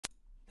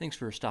Thanks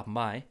for stopping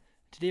by.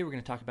 Today we're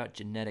going to talk about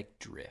genetic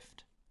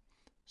drift.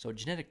 So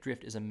genetic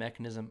drift is a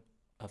mechanism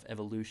of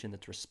evolution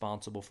that's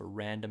responsible for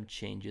random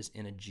changes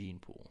in a gene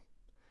pool.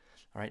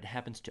 All right, it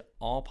happens to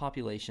all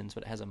populations,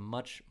 but it has a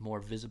much more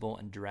visible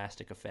and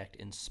drastic effect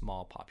in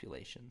small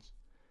populations.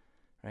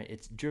 Right?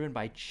 It's driven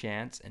by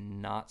chance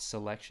and not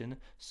selection,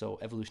 so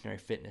evolutionary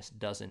fitness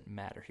doesn't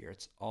matter here.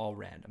 It's all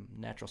random.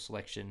 Natural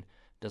selection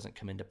doesn't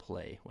come into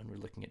play when we're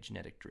looking at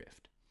genetic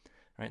drift.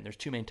 Right? And there's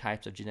two main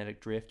types of genetic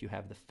drift. You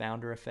have the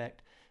founder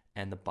effect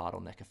and the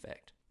bottleneck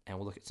effect. And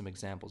we'll look at some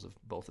examples of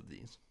both of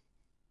these.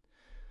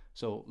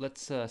 So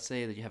let's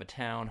say that you have a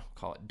town,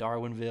 call it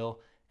Darwinville,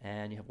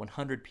 and you have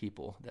 100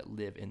 people that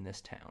live in this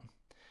town.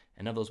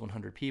 And of those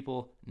 100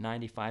 people,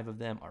 95 of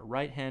them are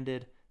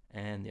right-handed,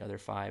 and the other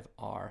 5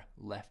 are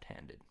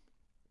left-handed.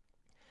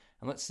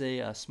 And let's say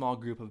a small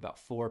group of about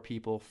 4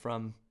 people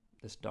from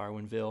this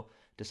Darwinville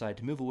decide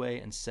to move away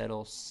and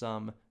settle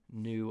some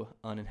new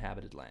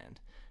uninhabited land.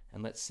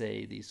 And let's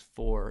say these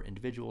 4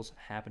 individuals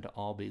happen to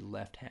all be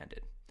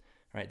left-handed.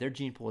 Right, their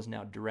gene pool is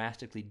now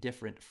drastically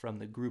different from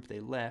the group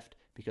they left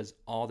because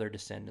all their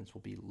descendants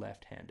will be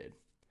left-handed.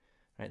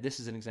 Right,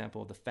 this is an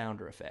example of the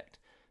founder effect,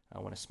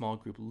 when a small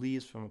group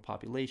leaves from a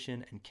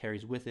population and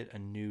carries with it a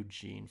new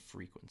gene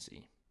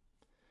frequency.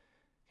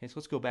 Okay, so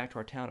let's go back to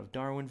our town of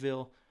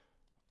Darwinville,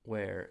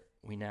 where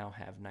we now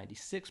have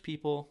 96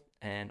 people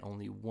and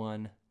only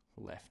 1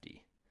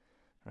 lefty.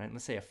 Right,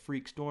 let's say a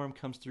freak storm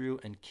comes through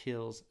and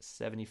kills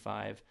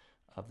 75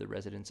 of the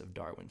residents of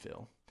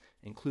Darwinville,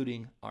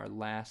 including our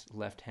last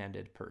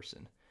left-handed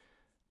person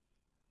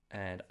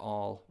and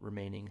all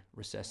remaining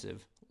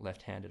recessive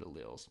left-handed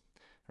alleles.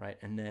 Right,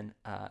 and then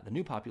the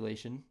new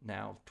population,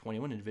 now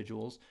 21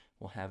 individuals,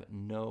 will have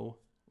no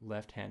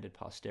left-handed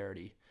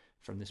posterity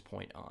from this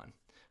point on.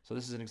 So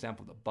this is an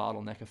example of the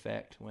bottleneck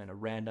effect, when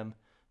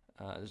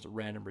there's a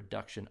random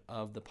reduction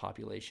of the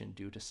population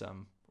due to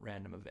some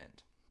random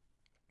event.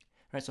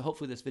 All right, so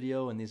hopefully this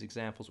video and these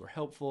examples were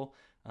helpful.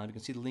 You can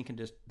see the link in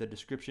the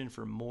description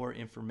for more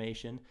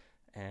information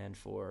and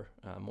for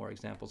more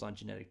examples on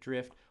genetic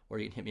drift, or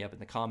you can hit me up in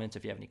the comments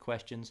if you have any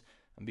questions.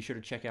 And be sure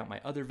to check out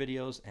my other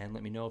videos and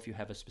let me know if you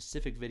have a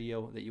specific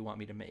video that you want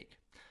me to make.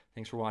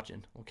 Thanks for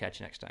watching. We'll catch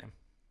you next time.